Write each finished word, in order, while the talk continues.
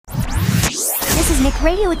is Nick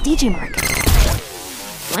Radio with DJ Mark.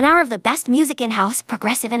 1 hour of the best music in house,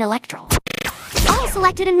 progressive and electro. All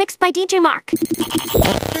selected and mixed by DJ Mark.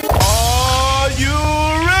 Are you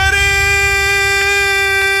ready?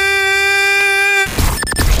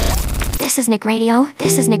 This is Nick Radio.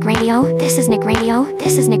 This is Nick Radio. This is Nick Radio.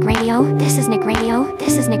 This is Nick Radio. This is Nick Radio.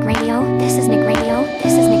 This is Nick Radio. This is Nick Radio.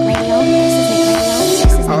 This is Nick Radio. This is Nick Radio. This is Nick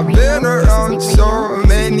Radio. I've been around so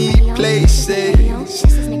many places,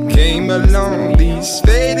 came along these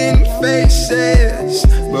fading faces,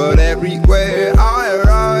 but everywhere I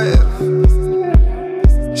arrive,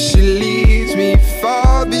 she leaves me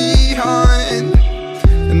far behind.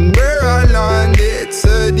 And where I land, it's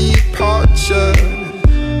a departure.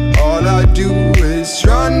 All I do is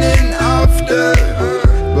running after,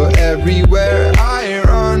 but everywhere I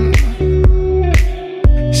run,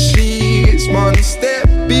 she's one step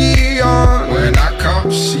beyond. When I come,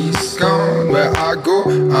 she's gone. Where I go,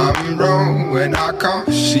 I'm wrong. When I come,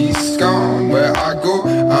 she's gone. Where I go,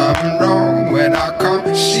 I'm wrong. When I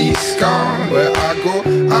come, she's gone. Where I go,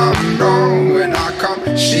 I'm wrong. When I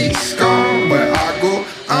come, she's gone. Where I go,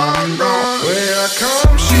 I'm wrong. Where I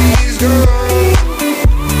come, she's gone.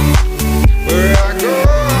 Where I go,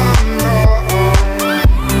 I'm wrong.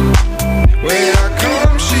 Where I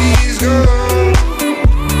come, she's gone.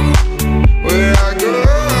 Where I go,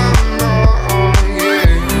 I'm wrong,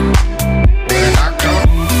 yeah. When I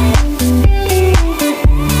come,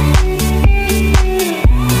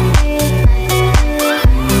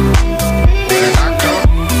 when I come,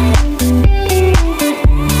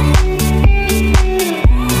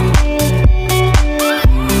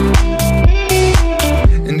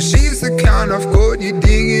 and she's the kind of gold you're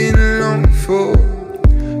digging along for.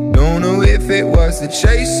 Don't know if it was the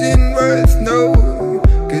chasing worth, no.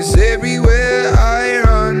 'Cause everywhere I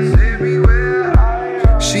run,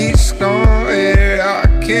 she's gone where I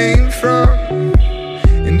came from.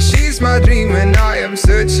 And she's my dream when I am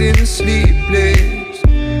searching sleepless.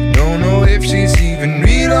 Don't know if she's even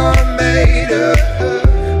real or made up,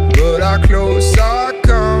 but how close I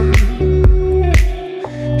come,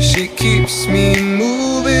 she keeps me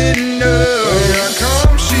moving up. Where I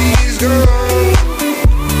come, she's gone.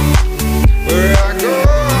 Where I go,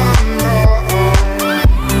 I'm wrong.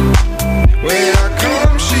 Where I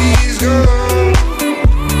come, she's gone.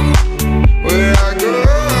 Where I go,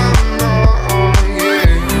 I'm wrong,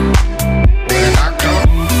 yeah. When I come,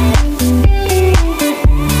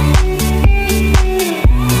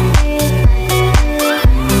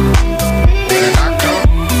 when I come,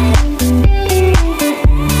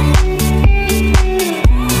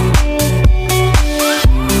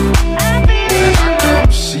 when I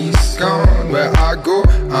come, she's gone. Where I go,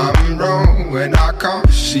 I'm wrong. When I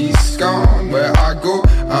come, she's gone. Where I go,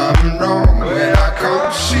 I'm wrong. When I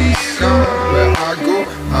come, she's gone. Where I go,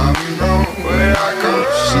 I'm wrong. Where I come,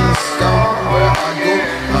 she's gone. Where I go,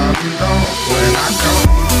 I'm wrong. When I come.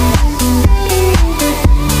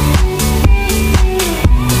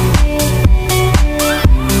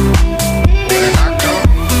 When I come,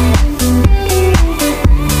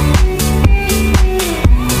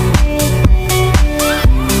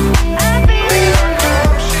 where I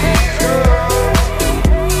come, she's gone.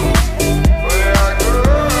 Where I go,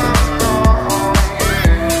 I'm wrong,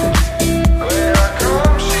 yeah. Where I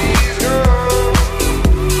come, she's gone.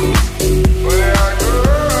 Where I go,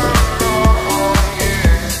 I'm wrong, yeah.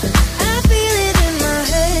 I feel it in my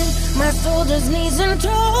head, my shoulders, knees and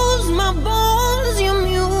toes, my bones. Your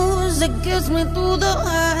music gets me through the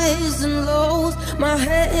highs and lows. My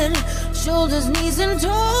head, shoulders, knees and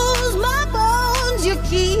toes, my bones. You're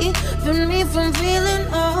keeping me from feeling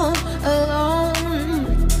all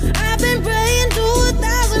alone. I've been praying to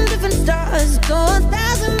 1,000 different stars, to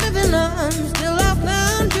 1,000 different arms, till I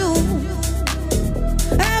found you.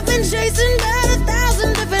 I've been chasing down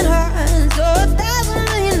 1,000 different hearts, or 1,000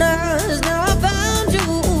 million hours. Now I found you.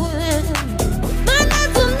 My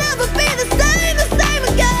nights will never be the same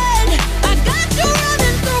again. I got you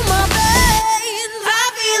running through my veins. I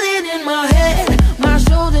feel it in my head, my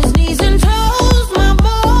shoulders, knees and toes, my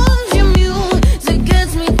bones. Your music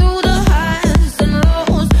gets me through the highs and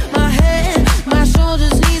lows. My head, my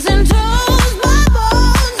shoulders, knees and toes, my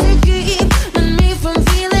bones. You keeping me from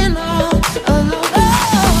feeling all alone.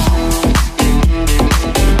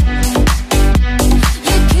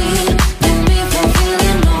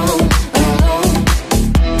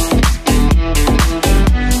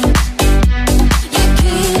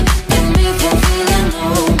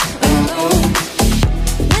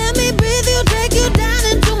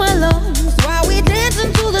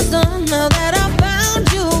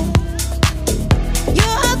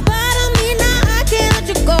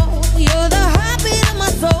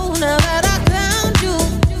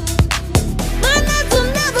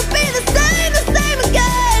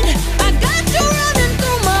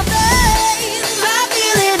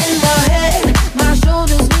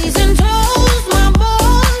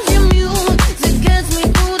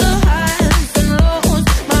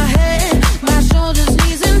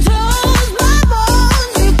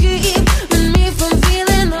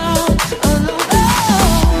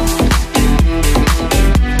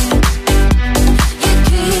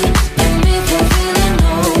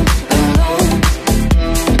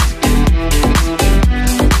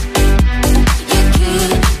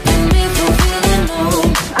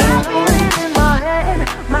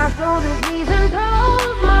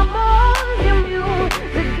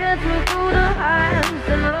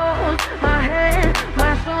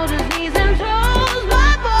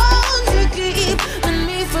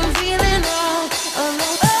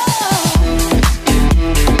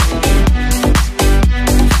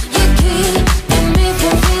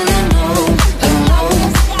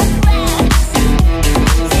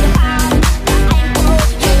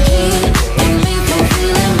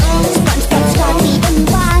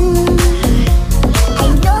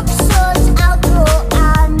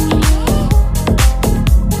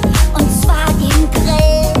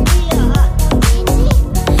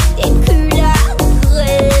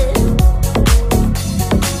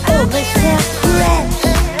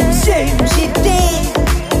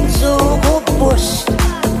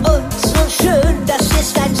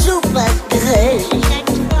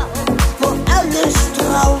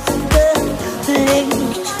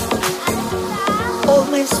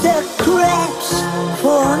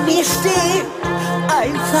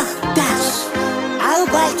 einfach das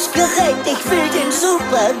Arbeitsgerät, ich will den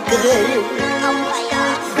Supergrill.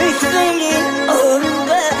 Ich will ihn unbedingt.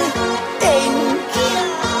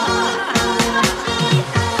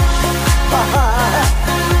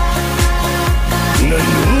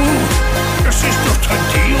 Nanu, das ist doch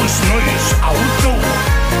Tadeus neues Auto.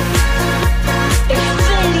 Ich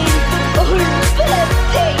will ihn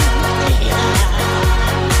unbedingt.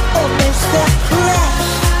 Oh, Mr.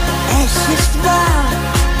 Crash, es ist wahr.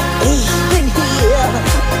 Ich bin hier,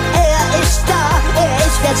 er ist da, er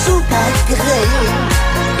ist der Supergrill.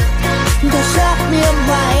 Das sagt mir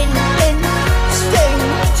mein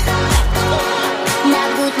Instinkt. Na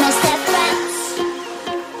gut, Mr. Krabs,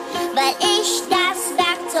 weil ich das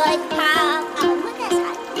Werkzeug hab,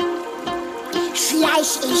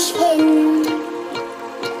 schleich ich hin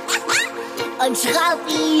und schraub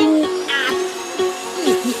ihn ab.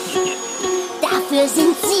 Dafür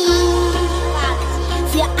sind Sie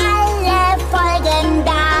für alle Folgen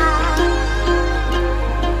da.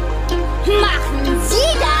 Machen Sie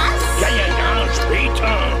das? Ja,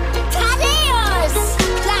 später. Tadeus!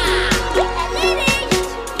 Klar, erledigt!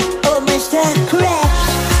 Oh, Mr. Krabs,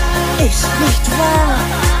 ist nicht wahr.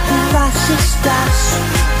 Was ist das?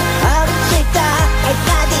 Haben Sie da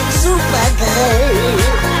etwa den Supergrill,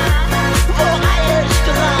 wo alles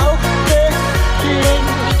drauf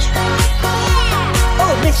blinkt?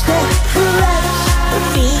 Oh, Mr. Krabs,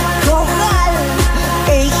 wie Korallen,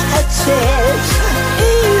 ich erzähl's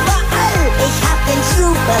überall. Ich hab den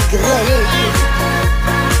Supergrill,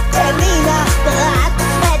 der nie nach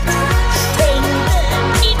Bratfett stinkt.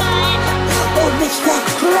 Oh, Mr.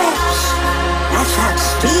 Krabs, das hat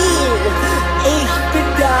Stil. Ich bin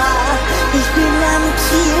da, ich bin am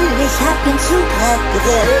Ziel. Ich hab den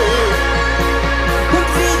Supergrill und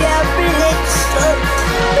wie der blitzt und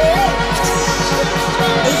blickt.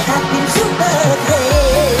 Ich hab den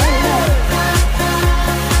Supergrill,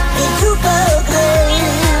 den Supergrill.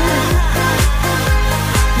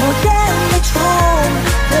 Modern mit Strom,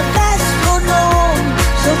 für Gastronom,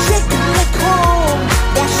 so schick mit Chrom,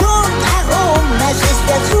 der schont Aromen, es ist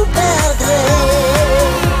der Supergrill.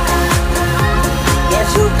 Der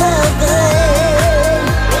Supergrill,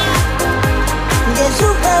 der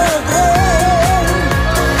Supergrill,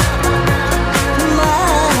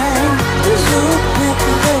 mein Supergrill.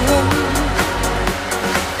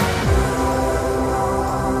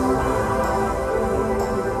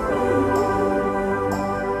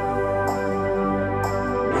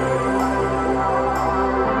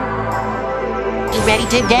 You ready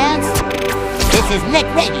to dance? This is Nick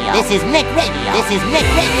Radio. This is Nick Radio. This is Nick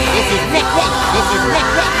Radio. This is Nick Radio. This is Nick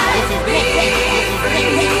Radio. This is Nick Radio. This is Nick Radio. This is Nick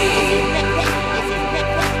Radio.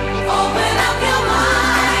 Open up your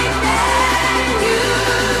mind and you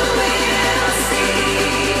will see.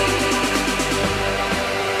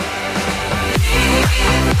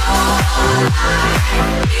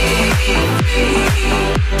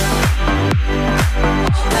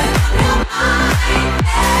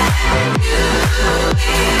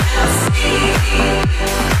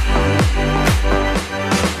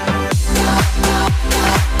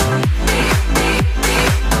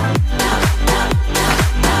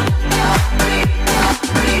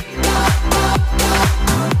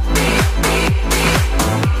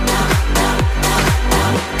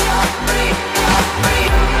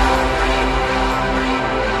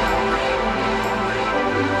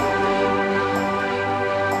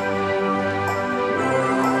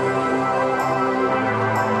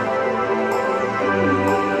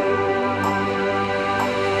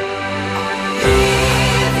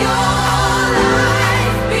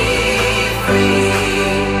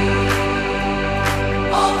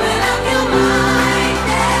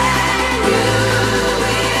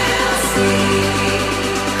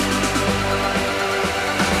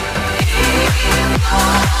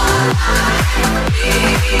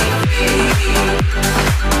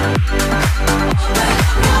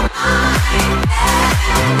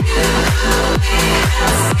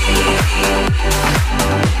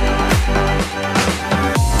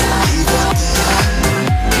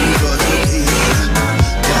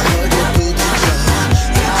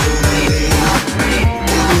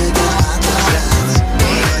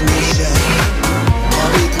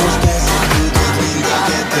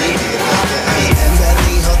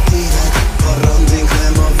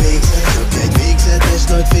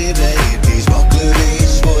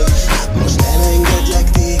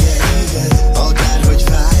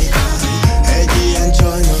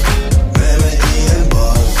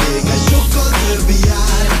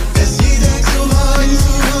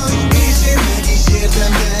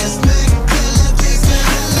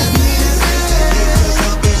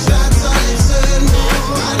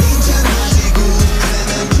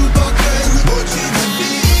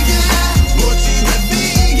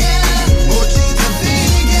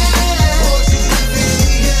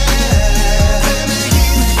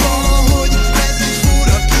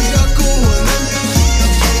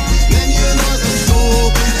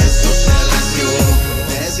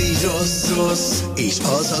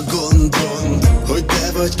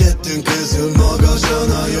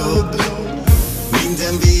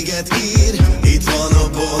 könyvet ír, itt van a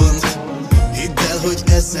pont. Hidd el, hogy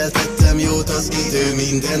ezzel tettem jót, az idő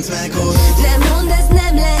mindent megold. Nem mondd, ez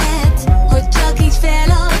nem lehet, hogy csak így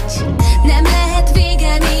feladj. Nem lehet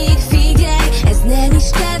vége, még figyelj, ez nem is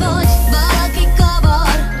te vagy. Valaki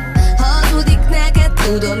kavar, hazudik neked,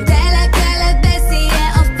 tudom, tele kellett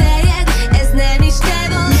beszélje a fejed, ez nem is te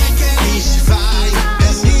vagy. Nekem is fáj,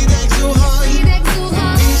 ez hideg zuhany,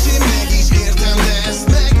 és én meg is értem, de ezt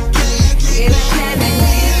meg kellett lépnem.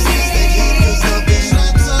 Ez egy hétköznap és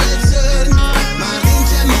rátszal egy szörny, már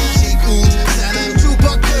nincsen másik út, szelem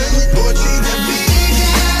csupa könyv. Bocsi, de vége,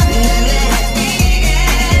 nem lehet vége.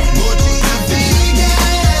 Bocsi, de vége,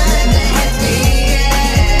 nem lehet vége.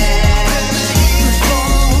 De megint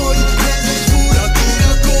valahogy ez egy fura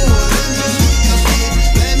kirakó,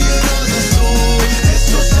 nem jön az a szó, ez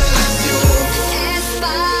sose lesz jó. Ez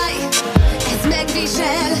fáj, ez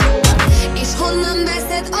megvisel, és honnan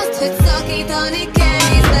veszed azt, hogy szakítani kell?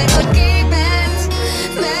 Nézd meg a képet,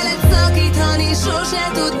 veled szakítani sose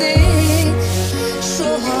tudnék,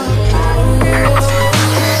 soha.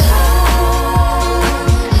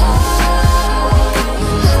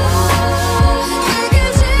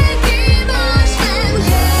 Nekem senki más nem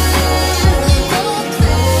kell, fogd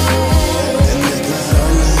fel. Ennek már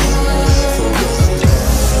annyi, fogad el.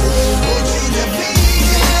 Bocsi, de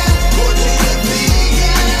vége, bocsi, de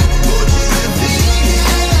vége, bocsi, de vége.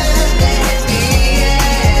 Lehet vége.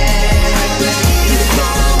 Megint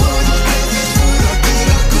valahogy ez egy fura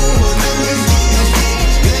kirakó, nem jön ki a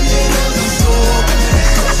kép, nem jön az a szó, ez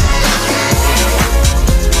sose lesz jó. Sose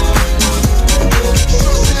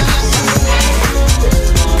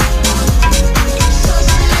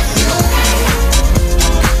lesz jó. Sose lesz jó.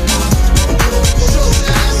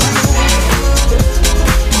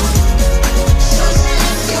 Sose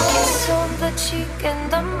lesz jó. Kiss on the cheek in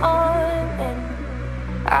the morning.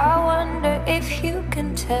 I wonder if you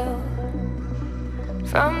can tell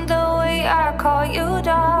from the way I call you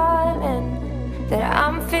darling that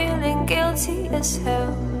I'm feeling guilty as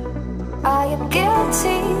hell. I am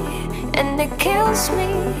guilty and it kills me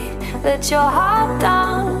that your heart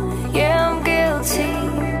down. Yeah, I'm guilty.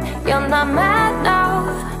 You're not mad now,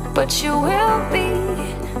 but you will be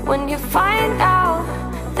when you find out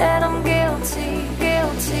that I'm guilty,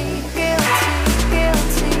 guilty, guilty,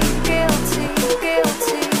 guilty, guilty,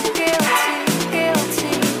 guilty, guilty,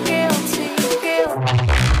 guilty, guilty, guilty.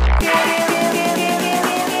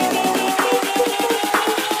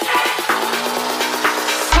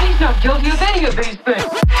 He's not guilty of any of these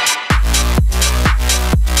things.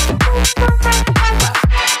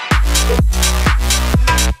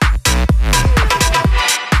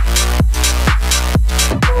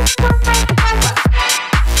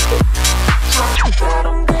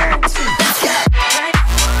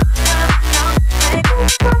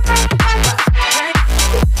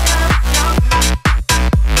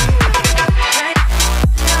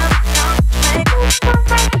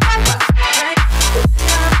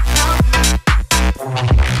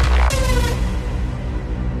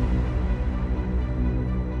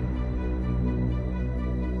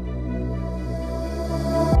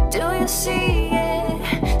 Do you see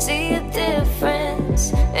it? See a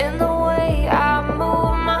difference in the way I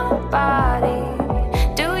move my body?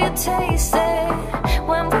 Do you taste it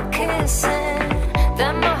when we're kissing?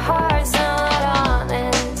 Then my heart's not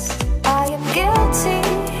honest. I am guilty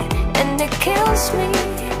and it kills me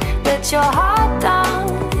that your heart down.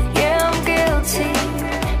 Yeah, I'm guilty.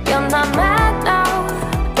 You're not mad now,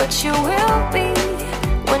 but you will be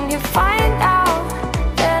when you find out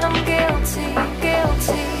that I'm guilty,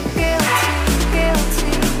 guilty, guilty,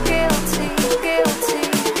 guilty, guilty, guilty,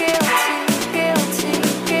 guilty,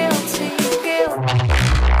 guilty, guilty,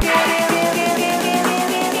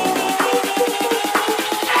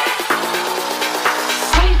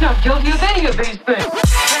 He's not guilty of any of these things.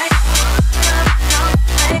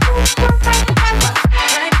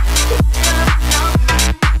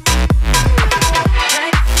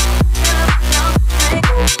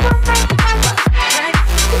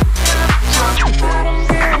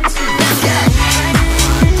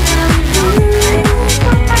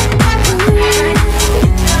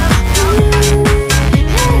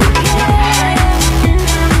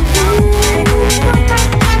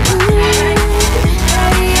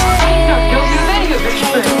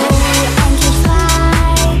 guilty.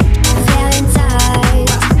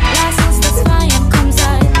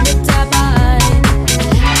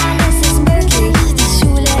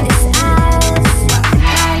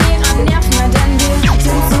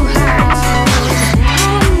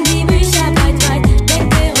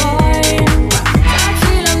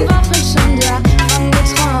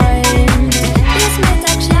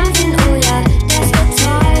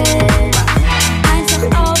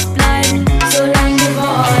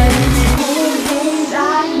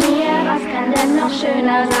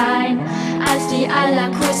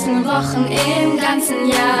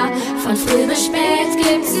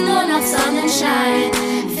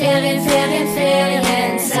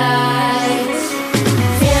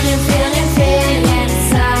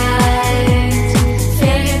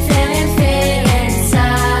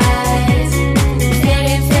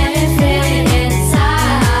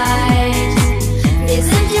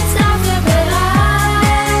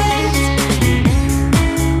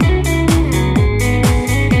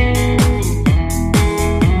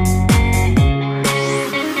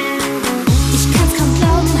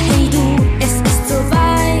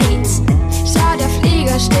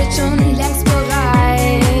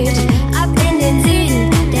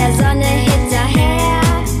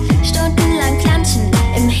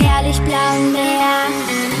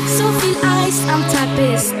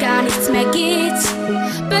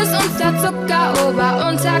 unser Zuckerober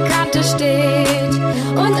unter Kante steht.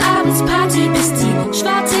 Und abends Party, bis die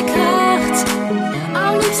schwarze kracht.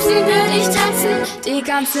 Am liebsten würde ich tanzen die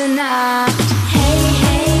ganze Nacht. Hey,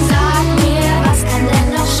 hey, sag mir, was kann denn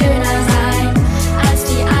noch schöner sein als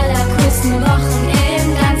die allercoolsten Wochen im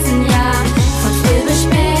ganzen Jahr? Von früh bis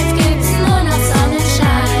spät gibt's nur noch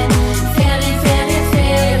Sonnenschein. Ferien, Ferien,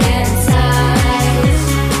 Ferienzeit.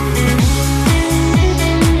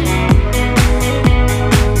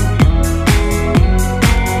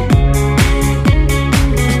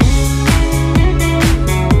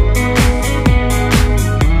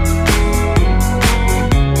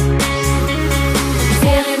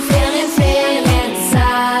 Ferien, Ferien,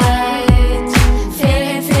 Ferienzeit.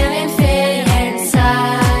 Ferien, Ferien,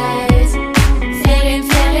 Ferienzeit. Ferien,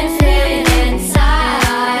 Ferien, Ferienzeit.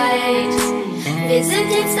 Wir sind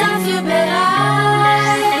jetzt dafür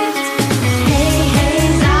bereit. Hey, hey,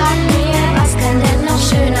 sag mir, was kann denn noch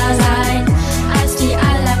schöner sein als die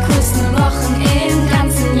allercoolsten Wochen im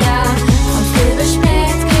ganzen Jahr? Von früh bis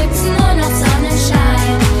spät gibt's nur noch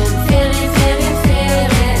Sonnenschein. Ferien, Ferien,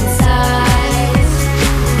 Ferienzeit.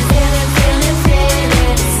 Ferien, Ferien,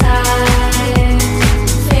 Ferienzeit.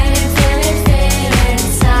 Ferien, Ferien,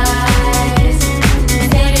 Ferienzeit.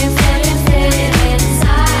 Ferien, Ferien,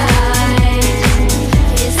 Ferienzeit.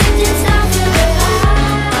 Wir sind jetzt dafür bereit.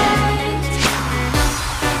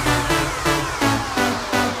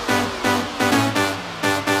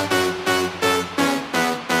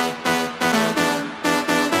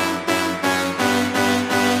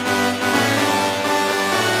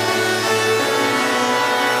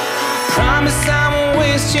 Promise I won't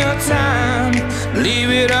waste your time. Leave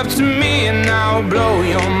it up to me and I'll blow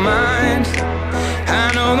your mind.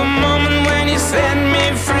 I know the moment when you set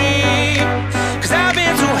me free. Cause I've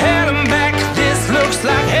been through hell and back. This looks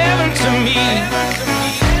like heaven to me.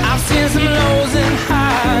 I've seen some lows and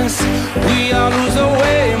highs. We all lose our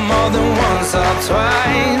way more than once or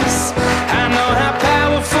twice. I know how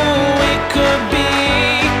powerful we could be.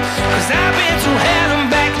 Cause I've been through hell and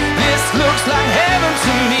back. This looks like heaven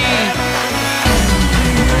to me.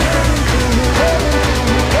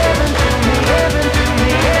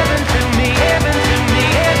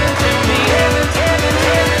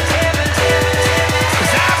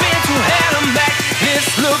 Cause I've been through hell and back. This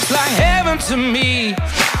looks like heaven to me.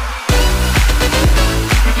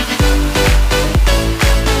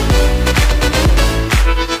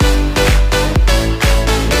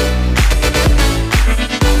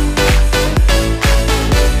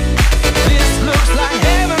 This looks like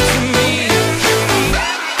heaven to me.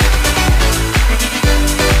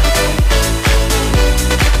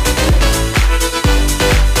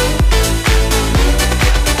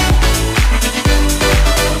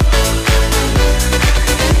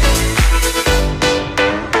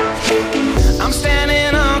 I'm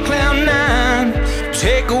standing on cloud nine.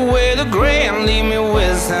 Take away the gray and leave me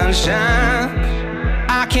with sunshine.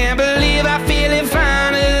 I can't believe I feel it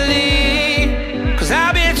finally. Cause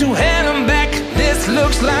I've been through hell and back. This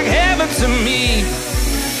looks like heaven to me.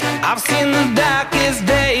 I've seen the darkest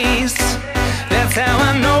days. That's how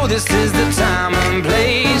I know this is the time and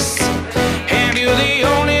place. And you're the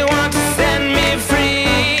only one to set me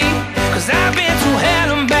free. Cause I've been through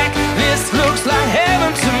hell and back. This looks like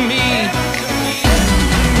heaven to me.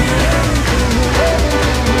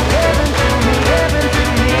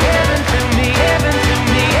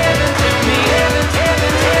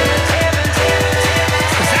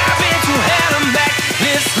 Cause I've been through hell and back.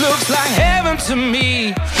 This looks like heaven to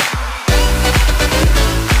me.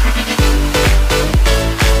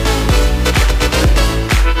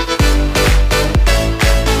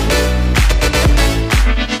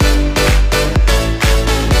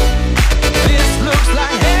 This looks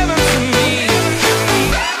like heaven to me.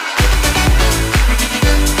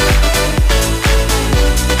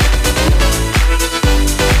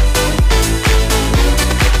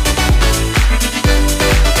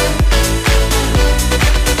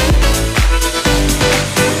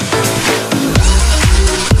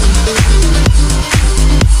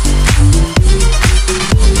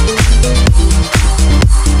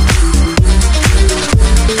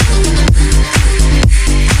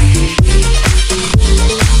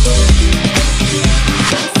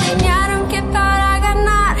 Enseñaron que para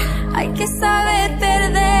ganar hay que saber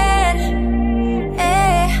perder.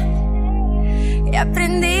 He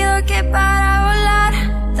aprendido que para volar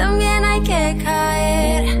también hay que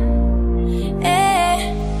caer.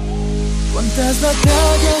 Cuántas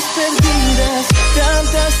batallas perdidas,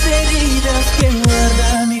 tantas heridas que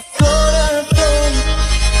guarda mi corazón.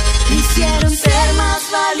 Quisieron ser más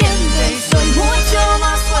valiente y soy mucho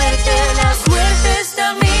más fuerte. La suerte está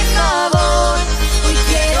a mi favor. Hoy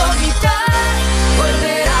quiero gritar.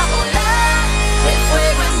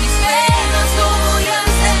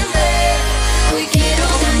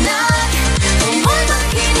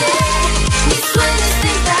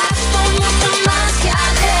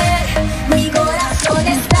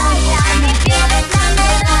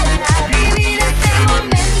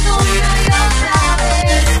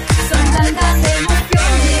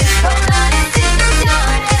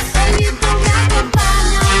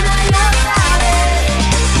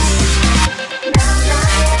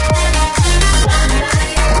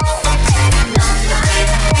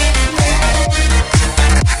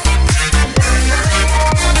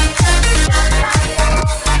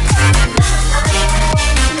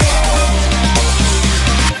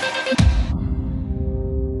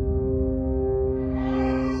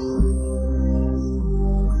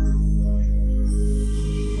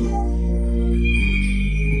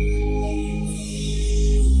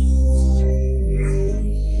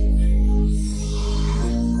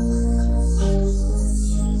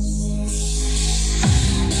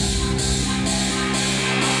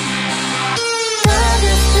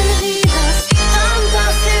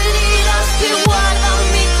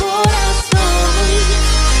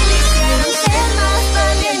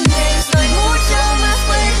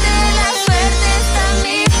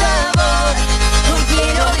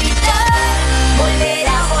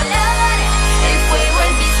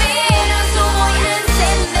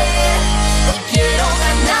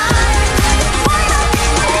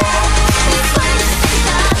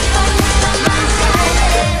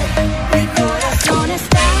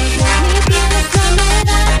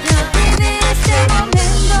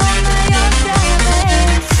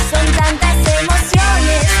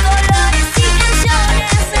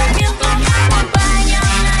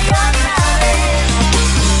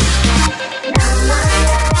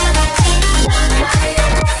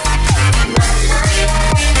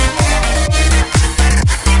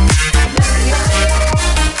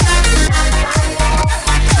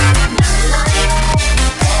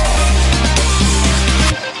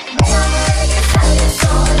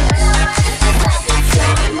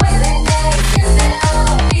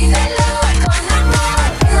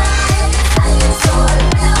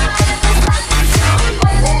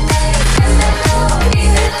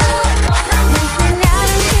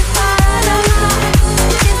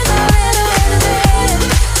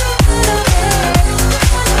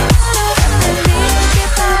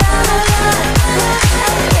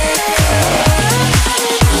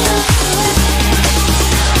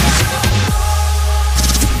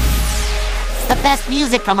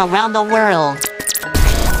 music from around the world.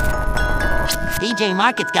 DJ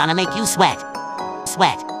Market's gonna make you sweat.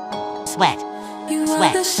 Sweat. Sweat. You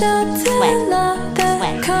are the shelter, love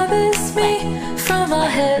that covers me from my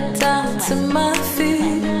head down to my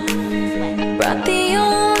feet. Brought the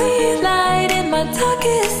only light in my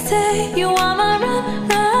darkest day. You are my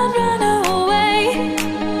run away.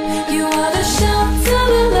 You are the shelter,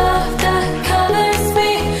 love that covers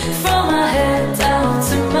me from my head down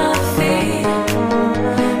to my feet.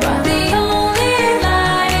 Brought the only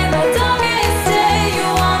light in my darkest day. You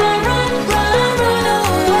are my run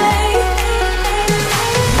away.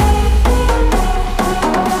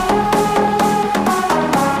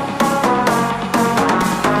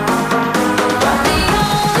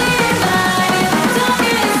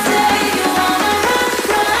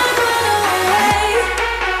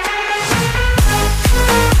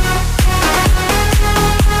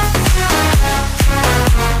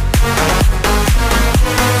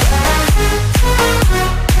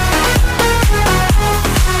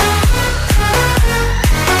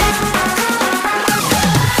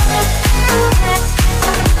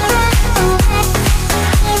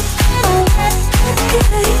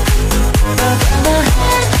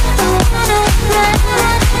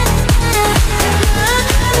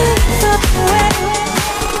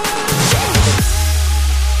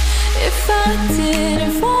 If I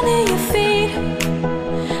didn't fall at your feet,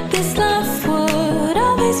 this life would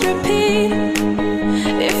always repeat.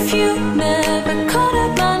 If you never called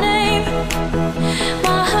out my name,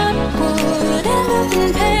 my heart would end up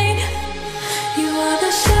in pain. You are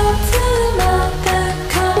the shelter, love that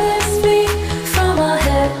covers me from my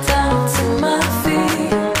head down to my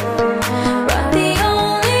feet. Brought the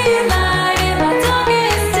only light in my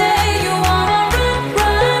darkest day. You are my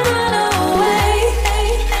run away.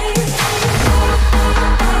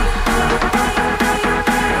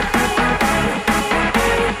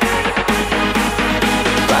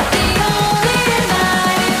 Brought the only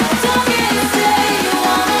light in my darkest day. You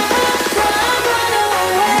are my run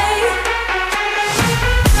away.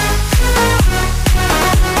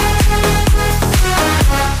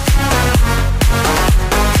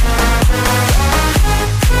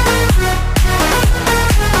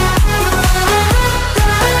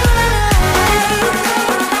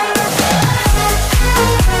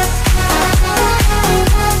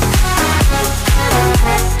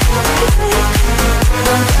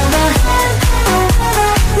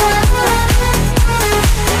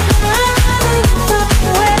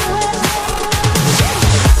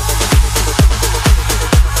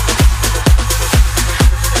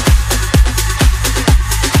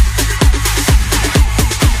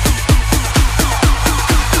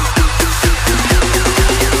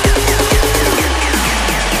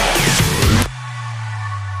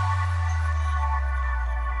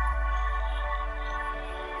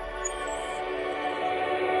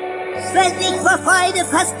 Wenn ich vor Freude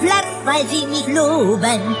fast platt, weil sie mich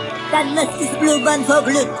loben, dann möchte ich blubbern vor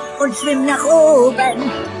Glück und schwimm nach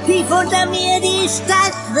oben. Tief unter mir die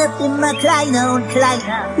Stadt wird immer kleiner und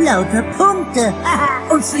kleiner, lauter Punkte, haha,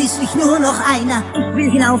 und schließlich nur noch einer. Ich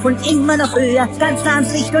will hinauf und immer noch höher, ganz nah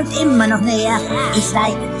ans Licht und immer noch näher. Ich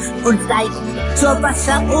steig und steig zur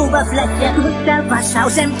Wasseroberfläche, unter Wasser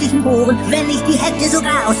aus sämtlichen Bohren. Wenn ich die hätte,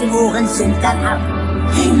 sogar aus den Ohren, sind dann ab,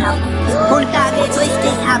 hinab, und da geht's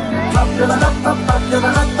richtig ab. Das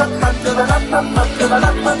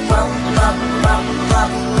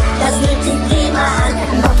fühlt sich immer an.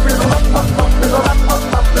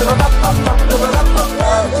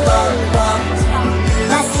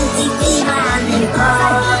 Das fühlt sich immer an im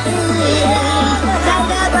Kopf. Sei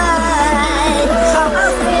dabei, schau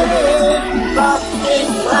auf mich, Bob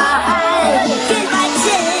ging frei. Geh mal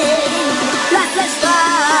chillen, lass es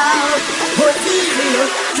raus, hol die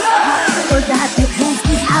Luft. Und da hat der Fuß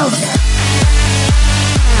dich auf.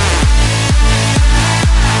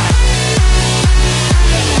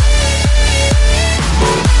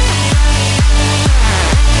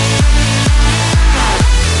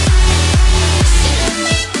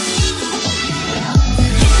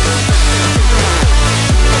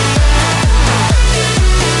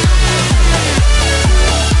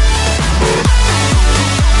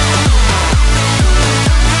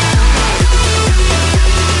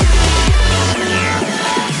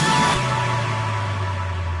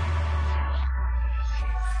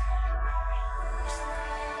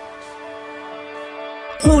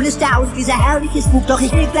 Ton ist aus, dieser herrliche Spuk, doch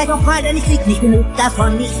ich will gleich noch weiter, ich krieg nicht genug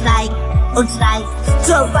davon, ich steig und steig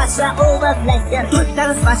zur Wasseroberfläche. Drückt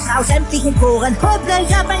das Wasser aus sämtlichen Poren. Hoppla,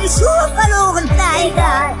 ich hab meine Schuhe verloren. Na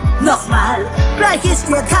egal, nochmal, gleich ist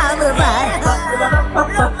hier Karneval.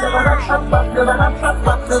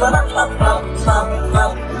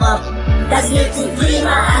 Das wird sich prima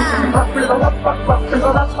an.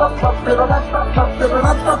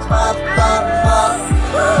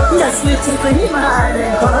 Das fühlt sich prima an.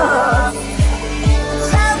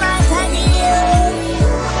 Schau mal, Tadeo.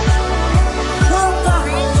 Guck doch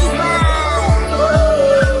endlich mal.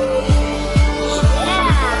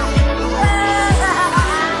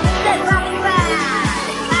 Das mach ich mal.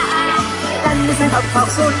 Dann ist mein Kopf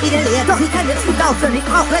auch schon wieder leer. Doch ich kann jetzt nicht aufhören, ich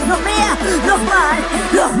brauch gleich noch mehr.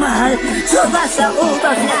 Nochmal, zur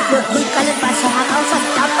Wasseroberfläche. Rückt alles Wasser heraus, was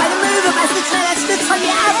ich auf meine Möwe, reißt nicht schnell ein Stück von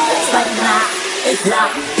mir ab. Zweite nach, ich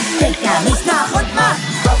lach, denk gar nicht nach und mach.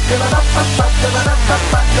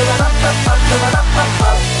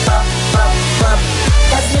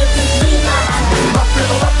 Das wird sich prima an.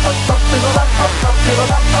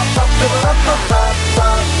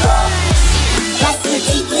 Das wird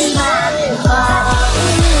sich prima an.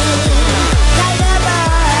 Sei dabei,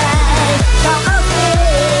 schau auf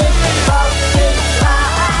mich, frei.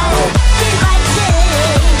 Geh weit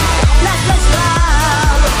hin, lass mich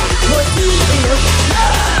raus, Musik,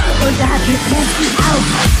 und da geht es auf.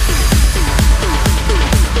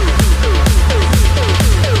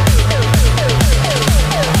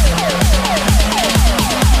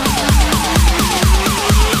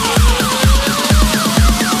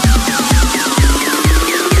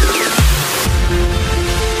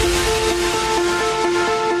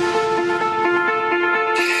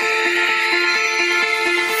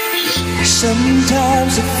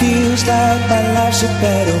 Sometimes it feels like my life's a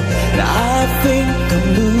battle, and I think I'm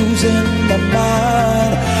losing my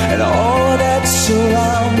mind, and all that's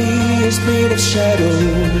around me is made of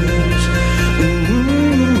shadows.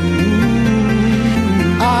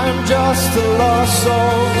 I'm just a lost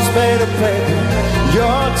soul that's made of paper.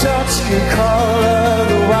 Your touch can color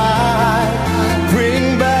the white,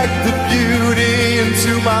 bring back the beauty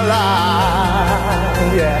into my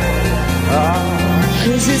life. Yeah.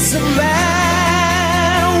 'Cause it's a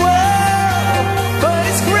mad world, but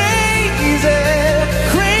it's crazy,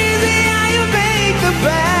 crazy how you make the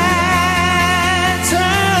bad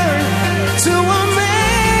turn to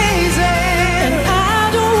amazing. And I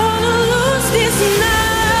don't wanna lose this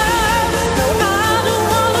now. No, I don't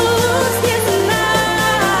wanna lose this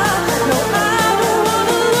now. No, I don't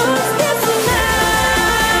wanna lose this now.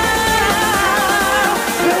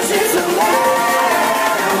 'Cause it's a mad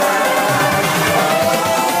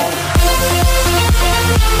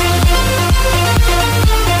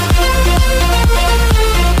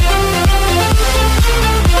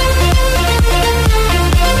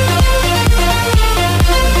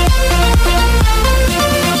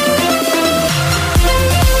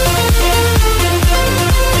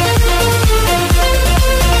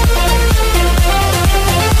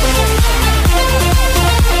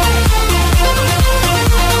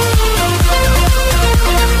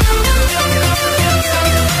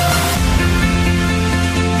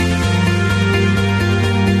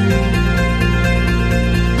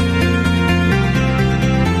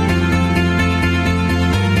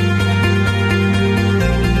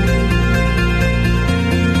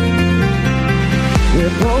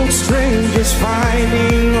strangers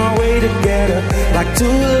finding our way together, like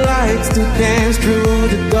two lights to dance through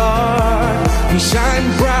the dark. We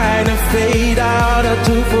shine bright and fade out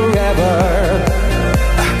unto forever.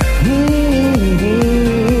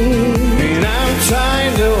 And I'm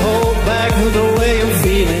trying to hold back the way I'm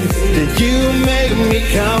feeling, that you make me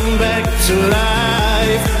come back to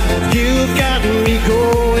life. You got me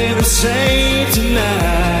going insane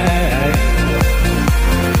tonight.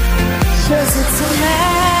 'Cause it's a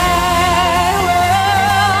mad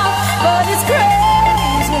world, but it's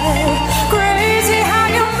crazy, crazy how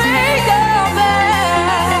you make a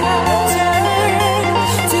bad turn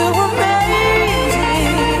to amazing.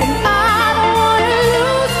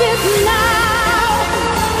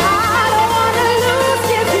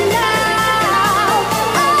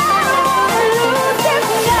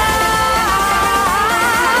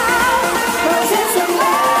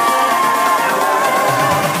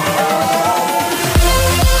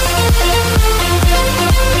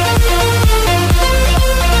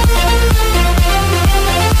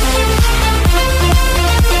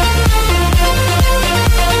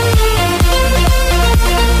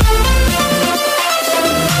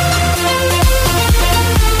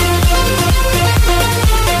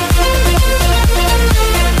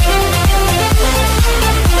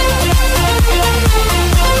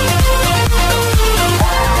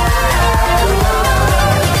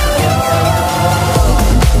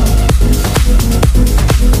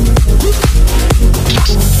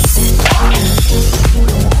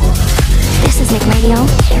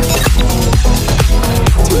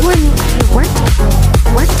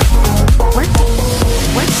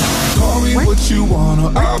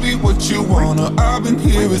 I've been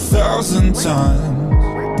here 1,000 times.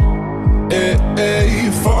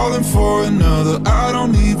 Hey, falling for another, I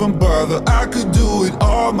don't even bother. I could do it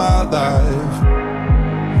all my life.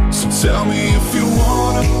 So tell me if you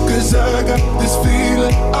wanna, cause I got this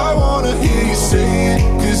feeling. I wanna hear you say it,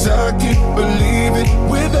 cause I can't believe it.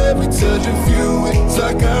 With every touch of you, it's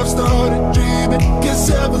like I've started dreaming. Guess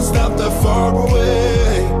heaven's not that far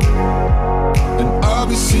away. And I'll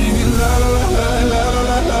be singing la la la la la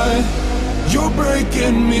la la. You're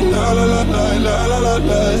breaking me la la la la la la la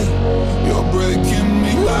la. You're breaking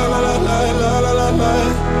me la la la la la la la la.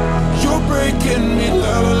 You're breaking me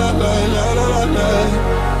la la la la la la la la.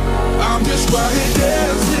 I'm just right here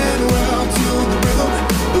dancing around to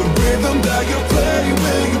the rhythm that you play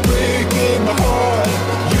when you're breaking my heart.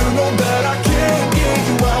 You know that I can't get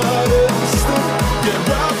you out of the system. Yeah,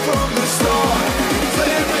 right from the start,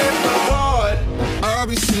 play with my heart. I'll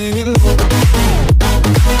be singing.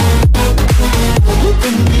 Look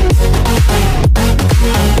at me.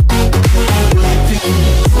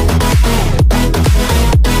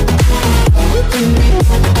 Look at me.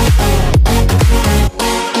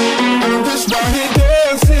 I'm just right here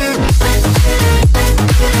dancing.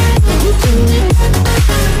 Look at me.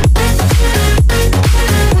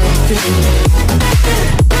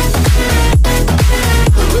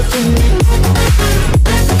 Look at me.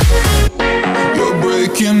 You're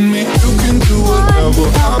breaking me. You can do whatever.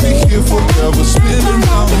 I'll be here forever, spinning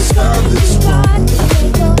round the sky this one.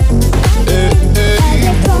 Hey,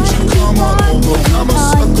 hey, won't you come on over? I'm a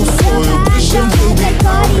sucker for you. Wishing we'll be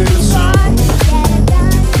out here soon.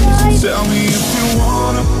 Tell me if you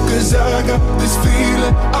wanna, cause I got this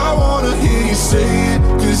feeling. I wanna hear you say it,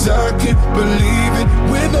 cause I can't believe it.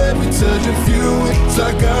 With every touch of you, it's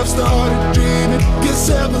like I've started dreaming. Guess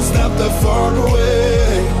heaven's not that far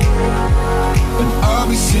away. And I'll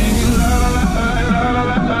be singing la la la la la la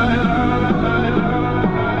la la.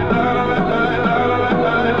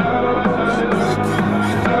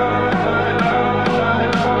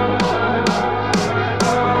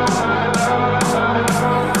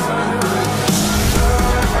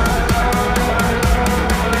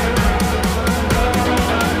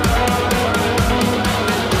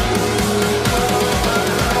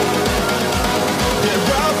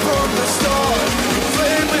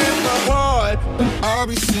 I'll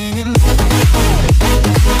be singing.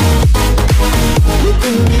 Look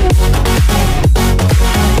at me.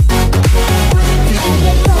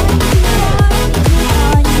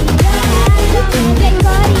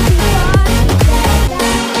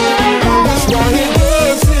 That's why he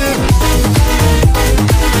loves it.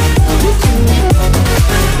 Look at me.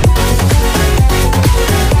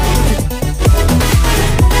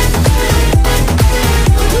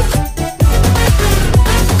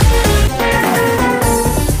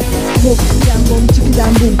 Bom,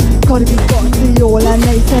 csikidám, bum, karibik parti, jó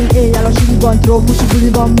lenne, hiszen éjjel a suliban, trópusi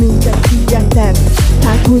buliban minket szigetem.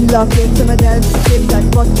 Hát hunyla a két szemed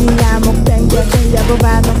elszépzett vadvillámok, tenger, teljebb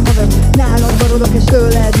várnak magam. Nálad maradok és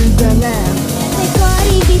tőled üzenem. Ez egy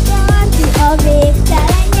karibi parti a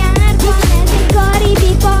végtelen nyárban. Ez egy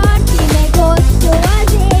karibi parti, meg hosszú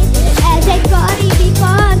az ég. Ez egy karibi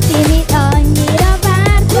parti, mit annyira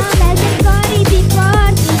vártam. Ez egy karibi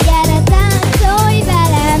parti, gyere táncolj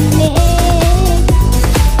velem még.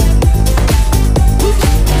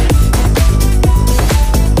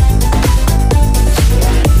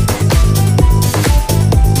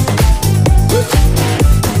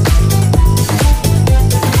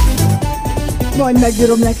 Majd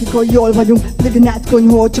megírom nekik, hogy jól vagyunk. Lignát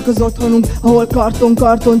konyhó, csak az otthonunk, ahol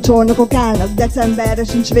karton csónakok állnak. Decemberre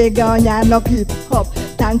sincs vége a nyárnak. Hip-hop,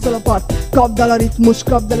 táncol a part, kapd el a ritmus,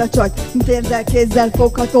 kapd el a csajt. Mint érzel, kézzel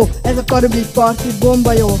fogható, ez a karibi parti,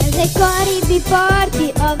 bomba jó. Ez egy karibi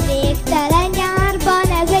parti a végtelen nyárban.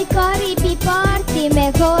 Ez egy karibi parti,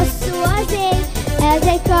 meg hosszú az ég. Ez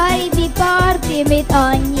egy karibi parti, mit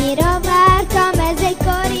annyira vártam. Ez egy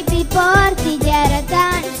karibi parti, gyere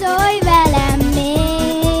táncolj velem még.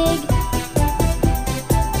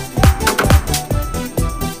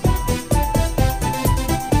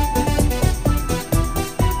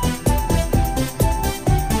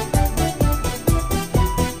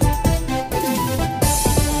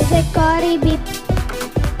 Ez egy karibi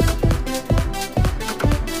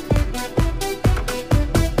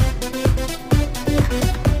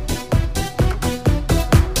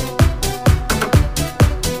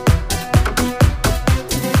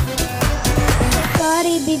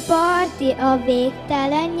parti a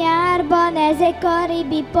végtelen nyárban. Ez egy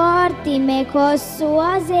karibi parti, még hosszú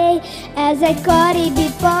az éj. Ez egy karibi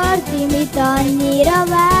parti, mit annyira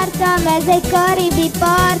vártam. Ez egy karibi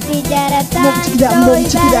parti, gyere Boom, táncolj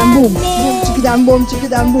chikidam, boom, velem chikidam, boom,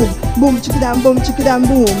 chikidam, boom, boom, chikidam, boom, chikidam,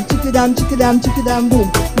 boom, chikidam, chikidam, boom,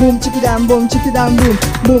 boom, chikidam, boom, chikidam, boom,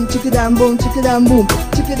 boom, chikidam, boom, chikidam, boom,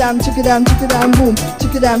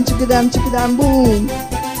 chikidam, boom, chikidam, boom.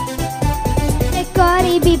 Egy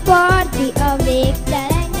karibi parti a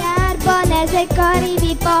végtelen nyárban, ez egy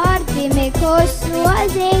karibi parti, még hosszú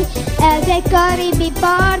az éj. Ez egy karibi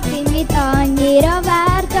parti, mit annyira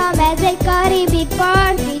vártam, ez egy karibi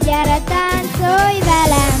parti, gyere táncolj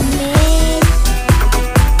velem még.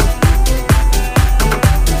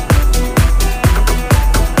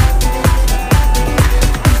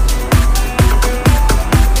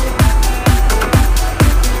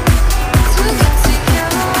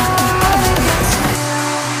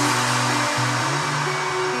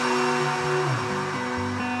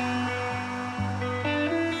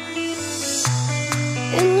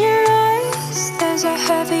 In your eyes, there's a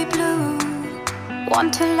heavy blue.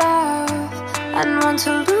 Want to love and want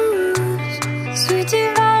to lose. Sweet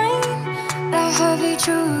divine, the heavy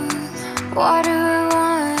truth. What do I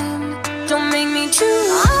want? Don't make me choose.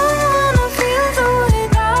 I wanna feel the way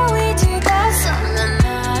that we did that summer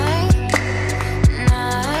night.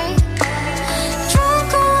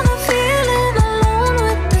 Drunk on a feeling, alone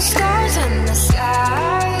with the stars and the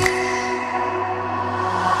sky.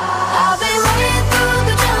 I've been running through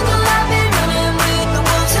the jungle, I've been running with the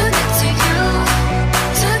wolves to get to you,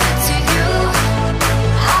 to get to you.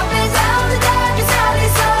 I've been down the darkest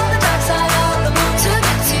alleys of the dark side of the moon to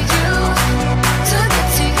get to you, to get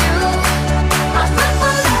to you. I put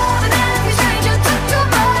my love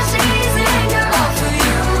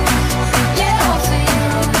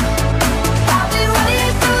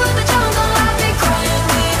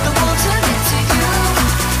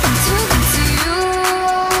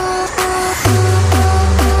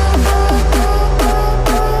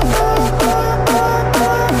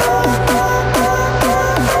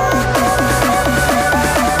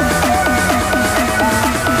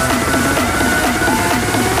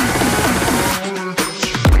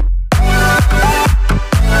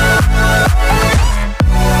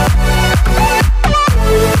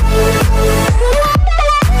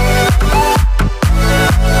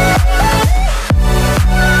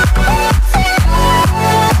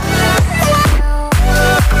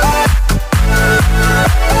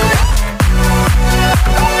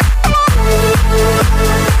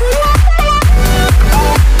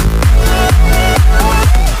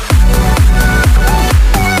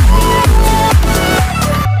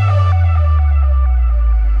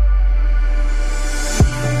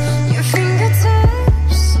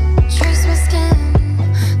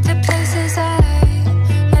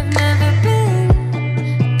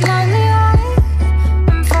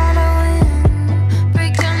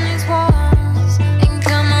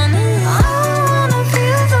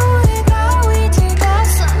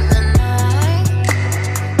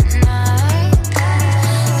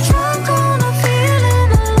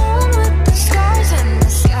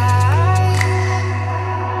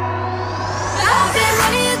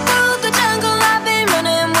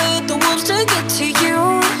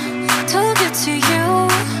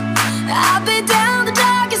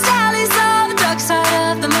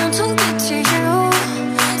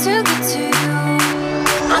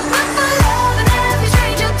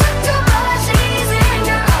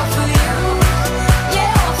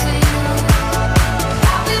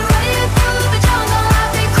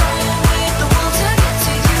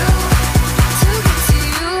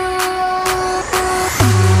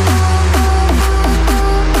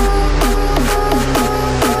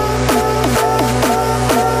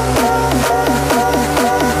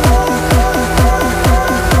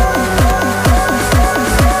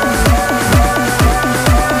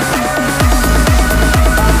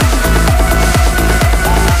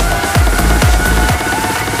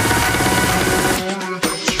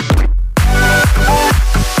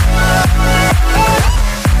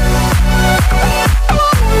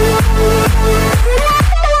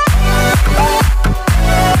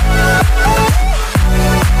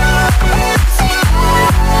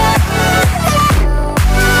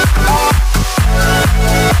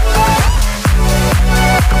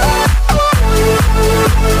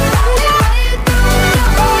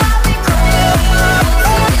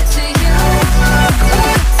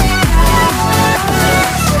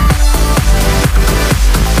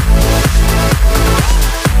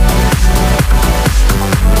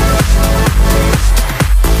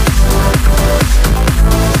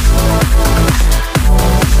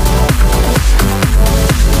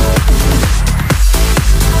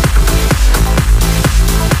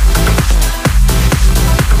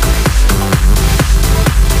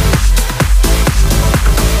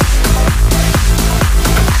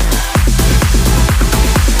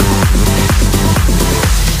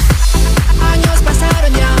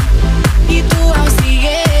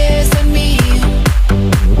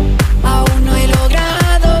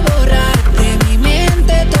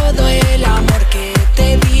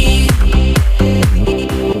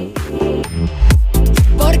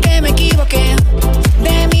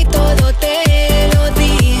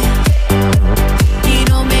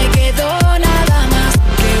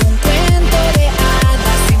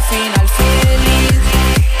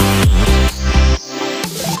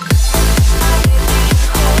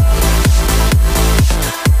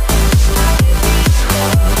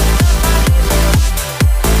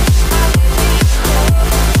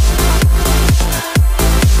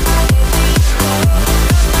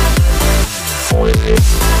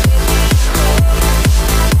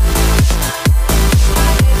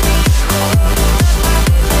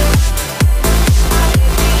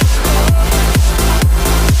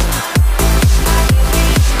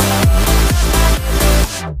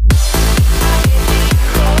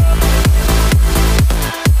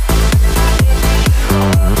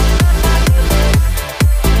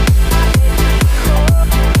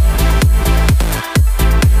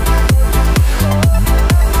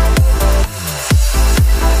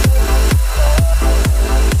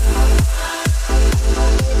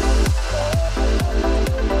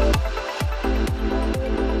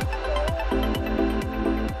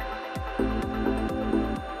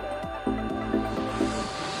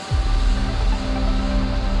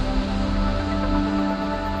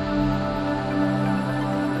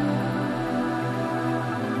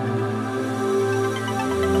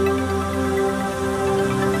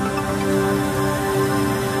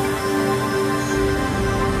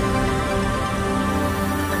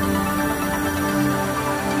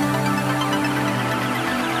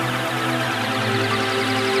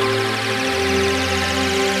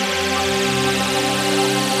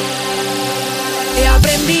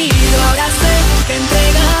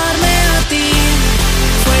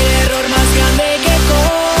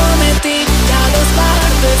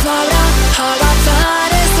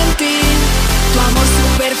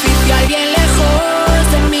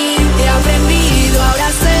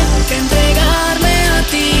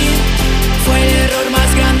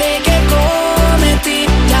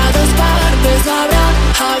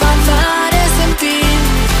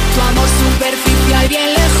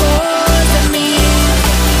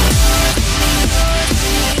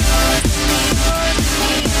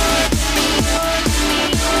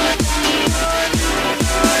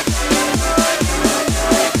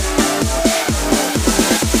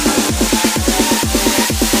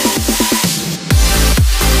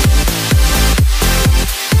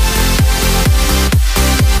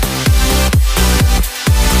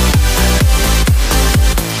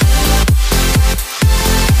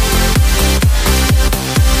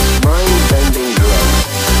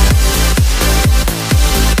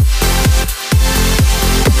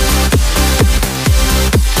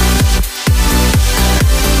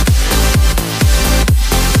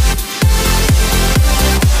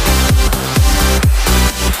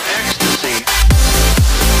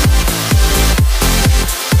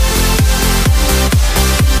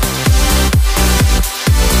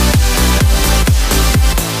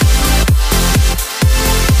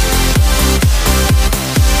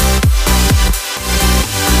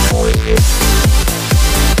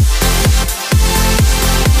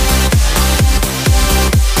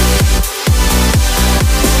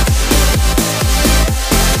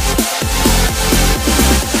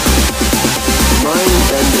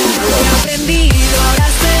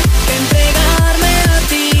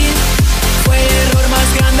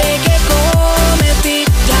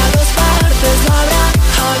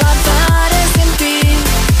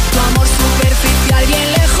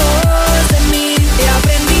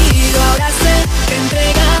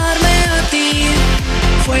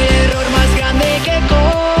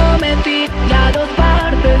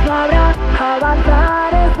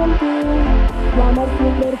avanzare con ti, l'amor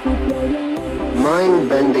superficiale.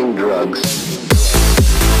 Mind-bending drugs.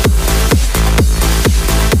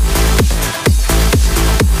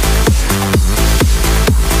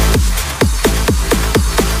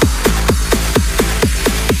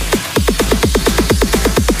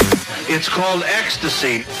 It's called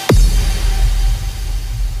ecstasy.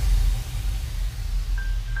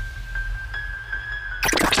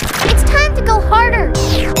 It's time to go harder.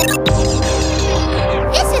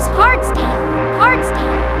 This is hardstyle.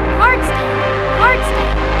 Hardstyle. Hardstyle.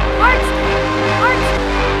 Hardstyle. Hardstyle.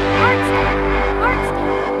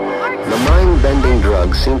 Hardstyle. The mind-bending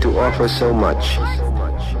drugs seem to offer so much.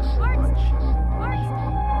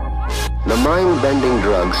 The mind-bending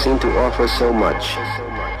drugs seem to offer so much.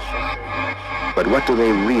 But what do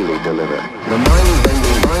they really deliver? The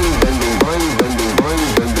mind-bending, mind-bending, mind-bending,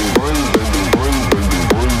 mind-bending, mind-bending, mind-bending, mind-bending.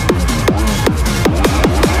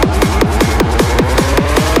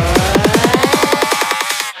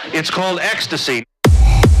 It's called ecstasy.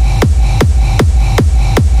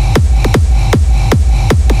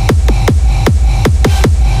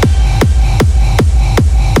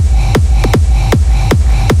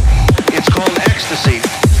 It's called ecstasy.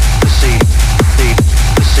 The seed,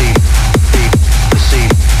 the seed.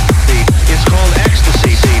 It's called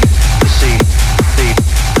ecstasy. The seed,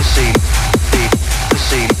 the seed, the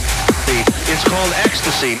seed. It's called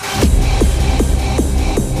ecstasy.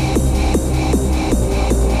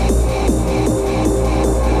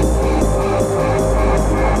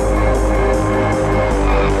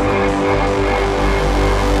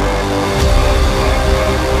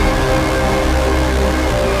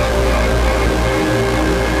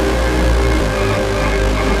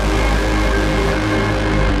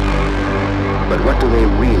 But what do they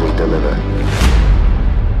really deliver?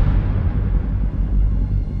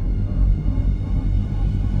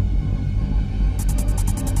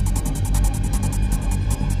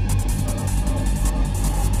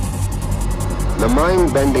 The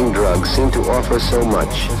mind-bending drugs seem to offer so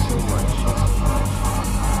much.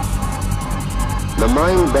 The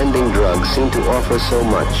mind-bending drugs seem to offer so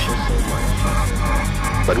much.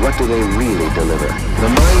 But what do they really deliver? The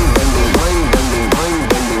mind-bending, mind-bending,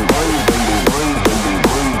 mind-bending, mind-bending, mind-bending,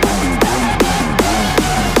 mind-bending, mind-bending.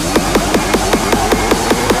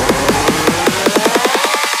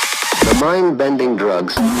 The mind-bending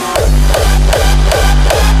drugs.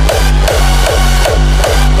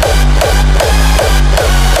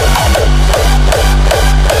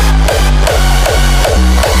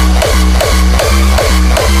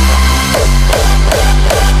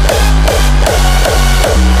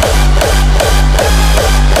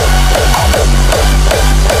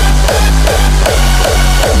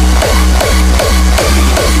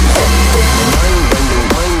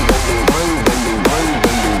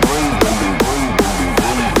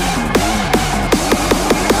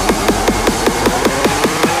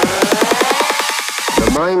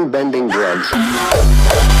 Mind-bending drugs.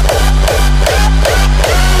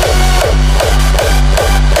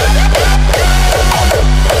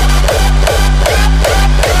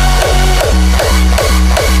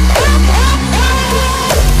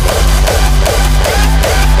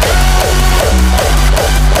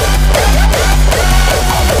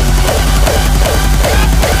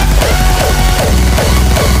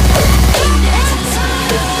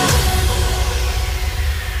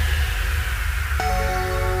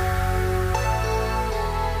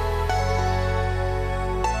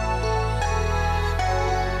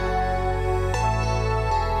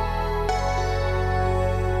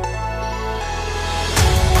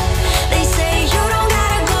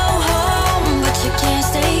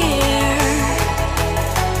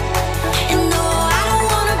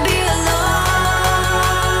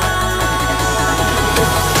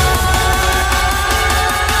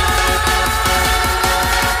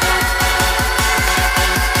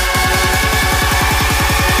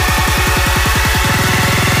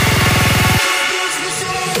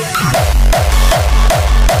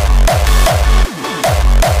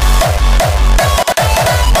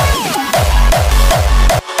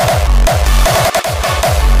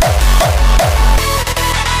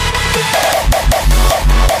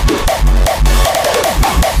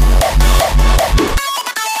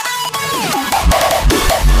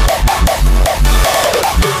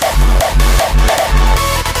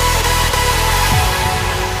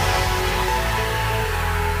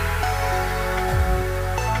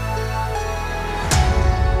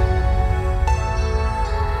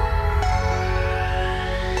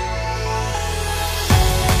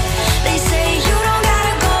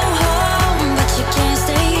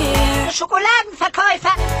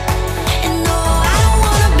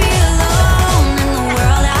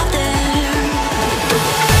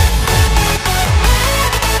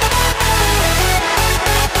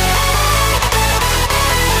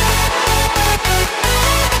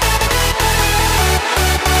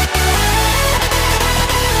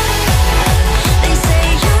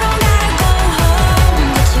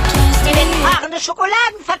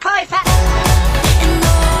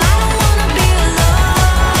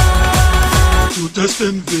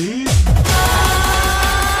 denn weh?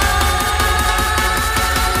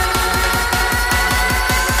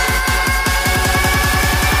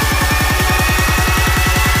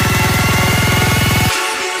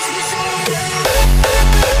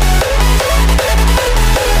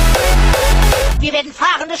 Wir werden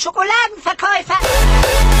fahrende Schokoladenverkäufer.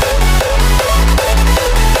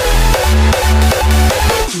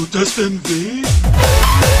 Tut das denn weh?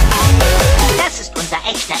 Das ist unser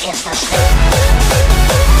echter erster Schritt.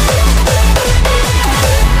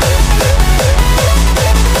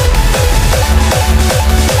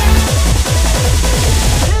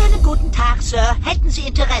 Schönen guten Tag, Sir. Hätten Sie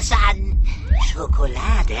Interesse an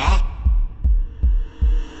Schokolade?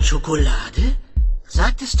 Schokolade?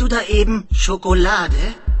 Sagtest du da eben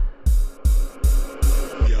Schokolade?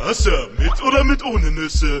 Ja, Sir. Mit oder mit ohne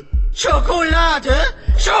Nüsse? Schokolade?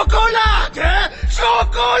 Schokolade!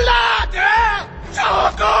 Schokolade!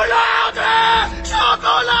 Schokolade!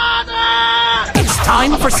 Schokolade! It's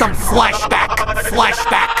time for some flashback,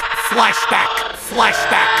 flashback, flashback,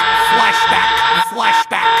 flashback, flashback,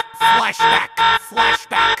 flashback, flashback,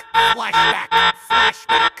 flashback, flashback,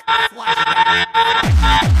 flashback, flashback.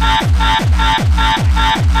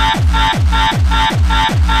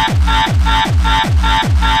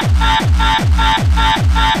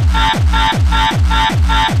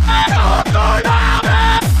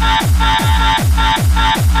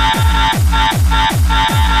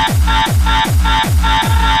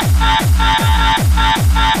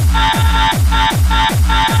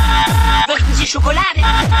 Möchten Sie Schokolade?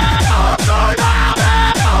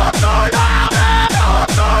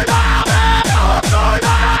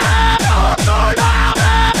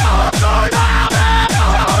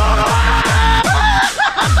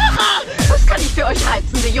 Was kann ich für euch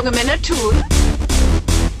reizende junge Männer tun?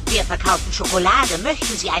 Wir verkaufen Schokolade.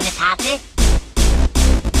 Möchten Sie eine Tafel?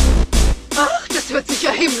 Ach, das hört sich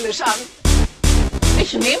ja himmlisch an.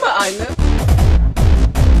 Ich nehme eine.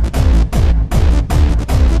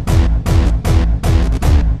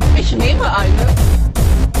 Ich nehme eine.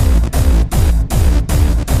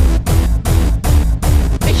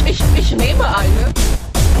 Ich nehme eine.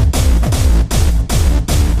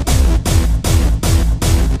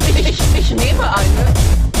 Ich nehme eine.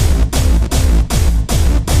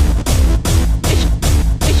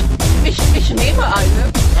 Ich nehme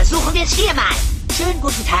eine. Versuchen wir es hier mal. Schönen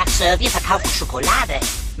guten Tag, Sir. Wir verkaufen Schokolade.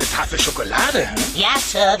 Eine Tafel Schokolade? Ja,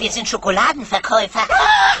 Sir. Wir sind Schokoladenverkäufer.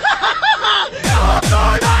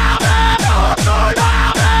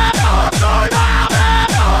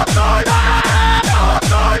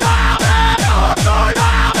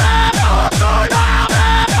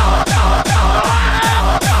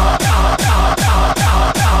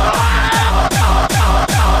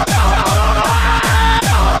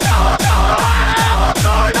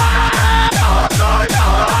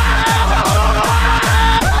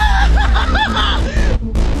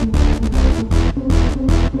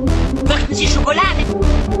 Möchten Sie Schokolade?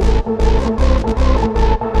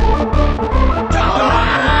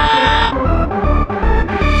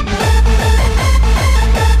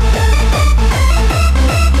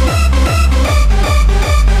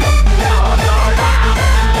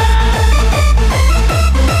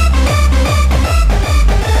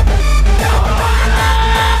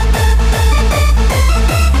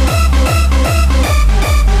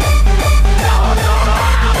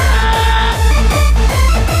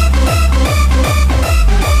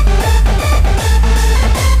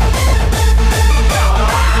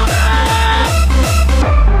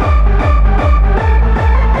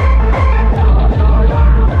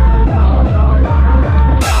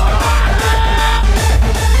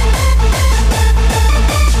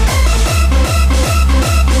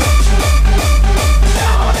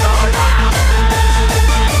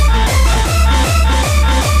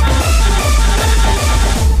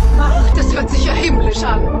 Ach, das hört sich ja himmlisch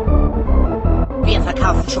an. Wir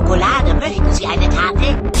verkaufen Schokolade. Möchten Sie eine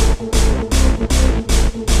Tafel?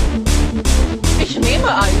 Ich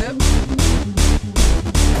nehme eine.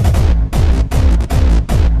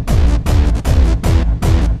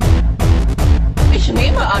 Ich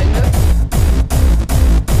nehme eine.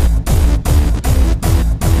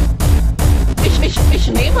 Ich nehme eine. Ich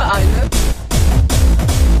nehme eine.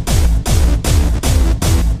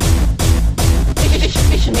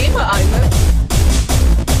 Ich nehme eine.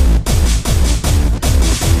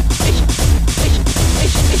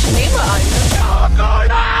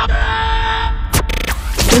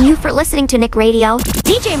 Thank you for listening to Nick Radio.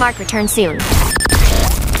 DJ Mark returns soon.